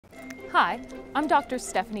Hi, I'm Dr.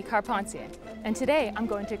 Stephanie Carpentier, and today I'm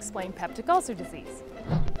going to explain peptic ulcer disease.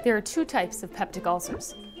 There are two types of peptic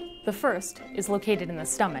ulcers. The first is located in the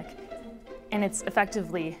stomach, and it's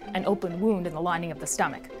effectively an open wound in the lining of the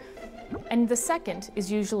stomach. And the second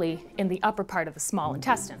is usually in the upper part of the small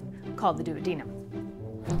intestine, called the duodenum.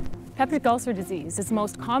 Peptic ulcer disease is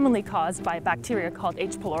most commonly caused by a bacteria called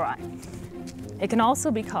H. pylori. It can also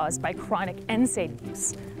be caused by chronic NSAID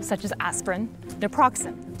use, such as aspirin,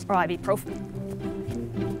 naproxen, or ibuprofen.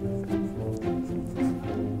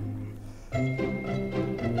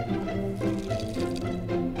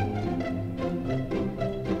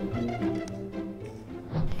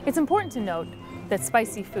 It's important to note that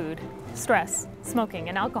spicy food, stress, smoking,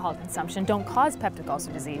 and alcohol consumption don't cause peptic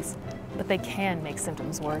ulcer disease, but they can make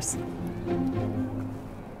symptoms worse.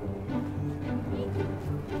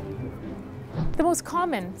 The most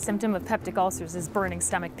common symptom of peptic ulcers is burning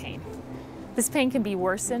stomach pain. This pain can be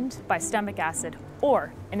worsened by stomach acid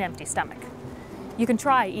or an empty stomach. You can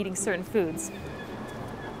try eating certain foods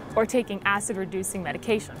or taking acid-reducing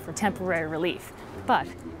medication for temporary relief, but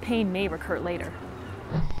pain may recur later.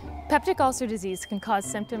 Peptic ulcer disease can cause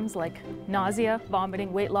symptoms like nausea,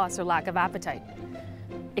 vomiting, weight loss, or lack of appetite.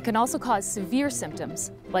 It can also cause severe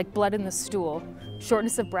symptoms like blood in the stool,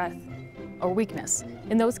 shortness of breath, or weakness.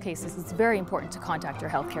 In those cases, it's very important to contact your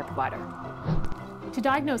healthcare provider. To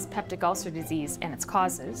diagnose peptic ulcer disease and its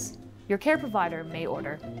causes, your care provider may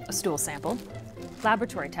order a stool sample,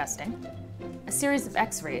 laboratory testing, a series of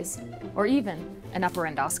x-rays, or even an upper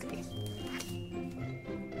endoscopy.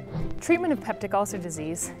 Treatment of peptic ulcer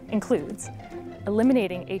disease includes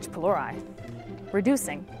eliminating H. pylori,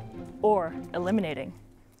 reducing or eliminating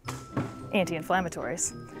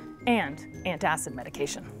anti-inflammatories, and antacid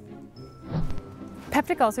medication.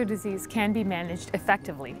 Peptic ulcer disease can be managed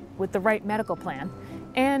effectively with the right medical plan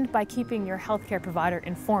and by keeping your healthcare provider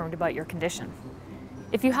informed about your condition.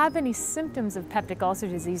 If you have any symptoms of peptic ulcer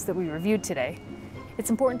disease that we reviewed today, it's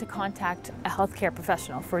important to contact a healthcare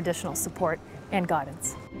professional for additional support and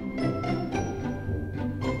guidance.